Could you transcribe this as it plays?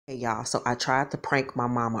Hey y'all, so I tried to prank my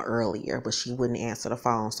mama earlier, but she wouldn't answer the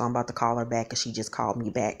phone. So I'm about to call her back because she just called me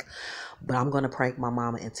back. But I'm going to prank my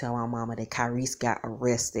mama and tell my mama that Kyrese got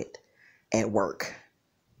arrested at work.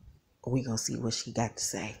 We going to see what she got to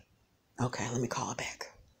say. Okay, let me call her back.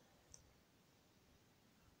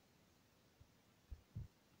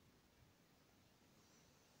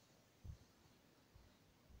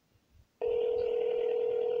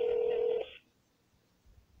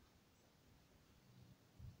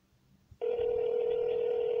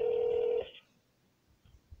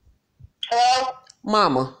 Hello?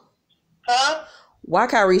 Mama, Huh? why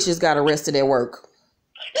Kyrese just got arrested at work?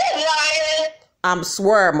 That's lying. I'm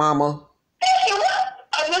swear, mama. Hey, what?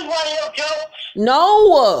 I just one of your jokes.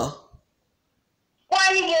 No.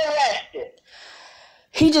 Why you get arrested?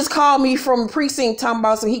 He just called me from precinct talking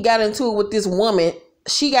about some. He got into it with this woman.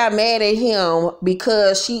 She got mad at him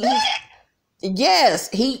because yes,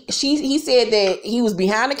 he said that he was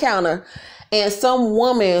behind the counter and some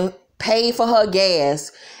woman paid for her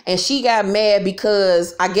gas and she got mad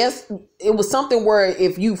because I guess it was something where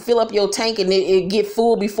if you fill up your tank and it get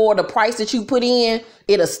full before the price that you put in,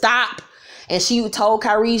 it'll stop. And she told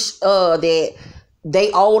Kyrese that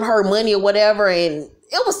they owed her money or whatever, and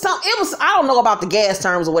it was I don't know about the gas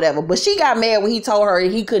terms or whatever, but she got mad when he told her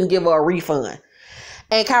he couldn't give her a refund.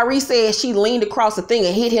 And Kyrese said she leaned across the thing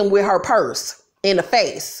and hit him with her purse in the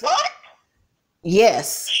face. What?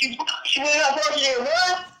 Yes. She went up first and did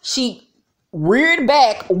what? She reared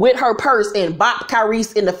back with her purse and bopped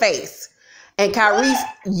Kyrese in the face. And Kyrese,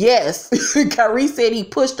 yes, Kyrese said he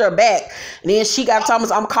pushed her back. And then she got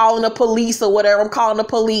Thomas, I'm calling the police or whatever. I'm calling the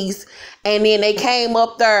police. And then they came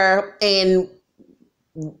up there and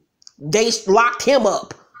they locked him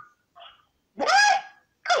up. What?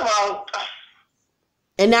 Come on.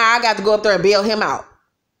 And now I got to go up there and bail him out.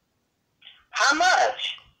 How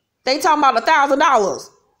much? They talking about $1,000.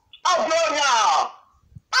 Oh, girl, no.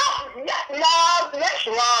 Oh, no, that's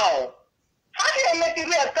wrong. How can they make you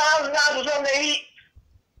pay $1,000 for something that he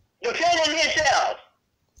defended himself?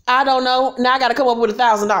 I don't know. Now I got to come up with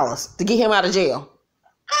 $1,000 to get him out of jail.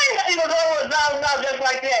 How you gonna go with $1,000 just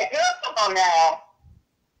like that, girl? Come on now.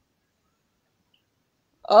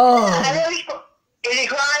 Oh. Is he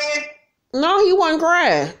crying? No, he wasn't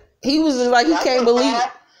crying. He was just like, he can't believe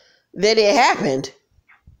that it happened.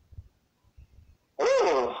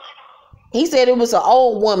 Ooh. He said it was an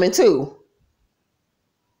old woman too.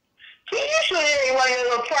 See, you should hear one of your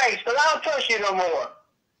little pranks, because I don't trust you no more.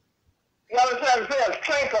 You ever try to play a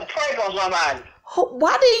prank on somebody?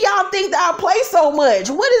 Why do y'all think that I play so much?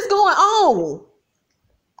 What is going on?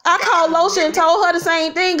 I called Lotion and told her the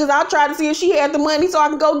same thing because I tried to see if she had the money so I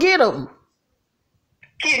can go get them.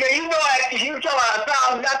 Keisha, you know you talking about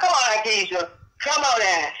 $1,000. Come on, Keisha. Come on,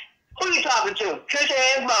 Ash. Who you talking to? Trisha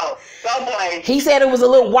and Mo. Don't blame. He said it was a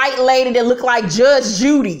little white lady that looked like Judge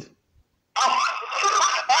Judy. Oh.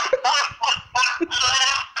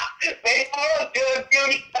 They all Judge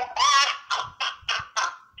Judy.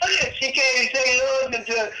 She can't even say nothing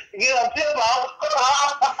to get a tip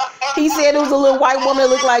off. He said it was a little white woman that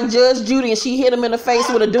looked like Judge Judy and she hit him in the face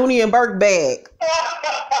with a Dooney and Burke bag.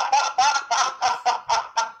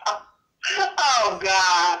 Oh,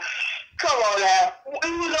 God. Come on now.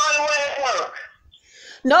 He was on the way at work.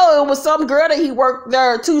 No, it was some girl that he worked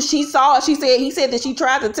there too. He said that she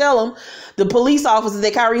tried to tell him, the police officer,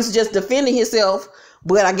 that Kyrese just defended himself.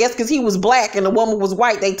 But I guess because he was black and the woman was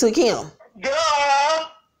white, they took him. Duh.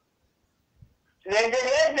 That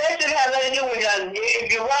should have nothing to do with nothing.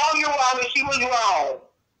 If you're wrong, you're wrong, and she was wrong.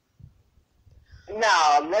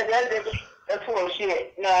 No, that's full of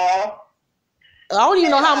shit. No. I don't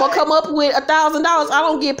even know how I'm going to come up with $1,000. I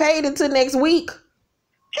don't get paid until next week.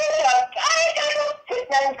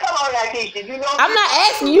 Come on now, Keisha. You know I'm not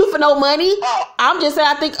asking you for no money. Oh. I'm just saying,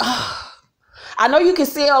 I think, I know you can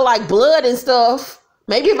sell like blood and stuff.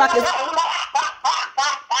 Maybe if I could.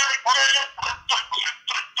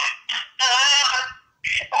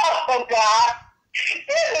 Oh, God.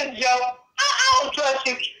 This is a joke. I don't trust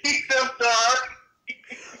you, Keisha, sir.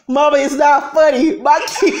 Mama, it's not funny. My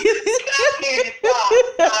kids.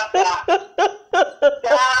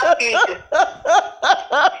 Stop, Keisha.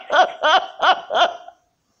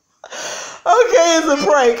 Okay, it's a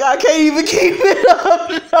prank. I can't even keep it up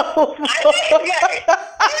no more.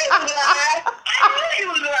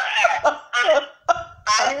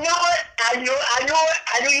 I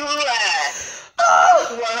knew you were lying.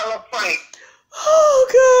 It was a prank. Oh,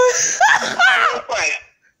 God.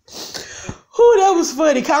 Oh, that was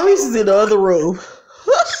funny. Kyrese is in the other room.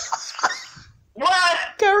 What?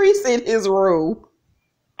 Kyrese in his room.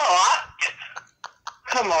 Oh,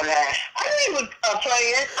 come on now. I knew you were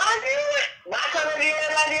playing. I knew it. Not coming in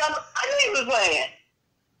like the other. I knew he was playing.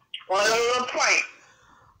 One of those little pranks.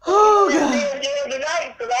 Oh, God.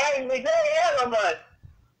 Tonight, because I ain't been there no much.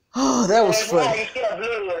 Oh, that was That's funny. why you still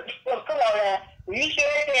blue. Come on, man. You should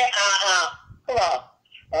have said, come on.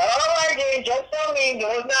 All right, then. Jokes on me. No,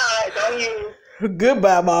 it's not. It's on you.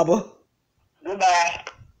 Goodbye, Mama. Goodbye.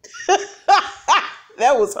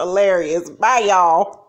 That was hilarious. Bye, y'all.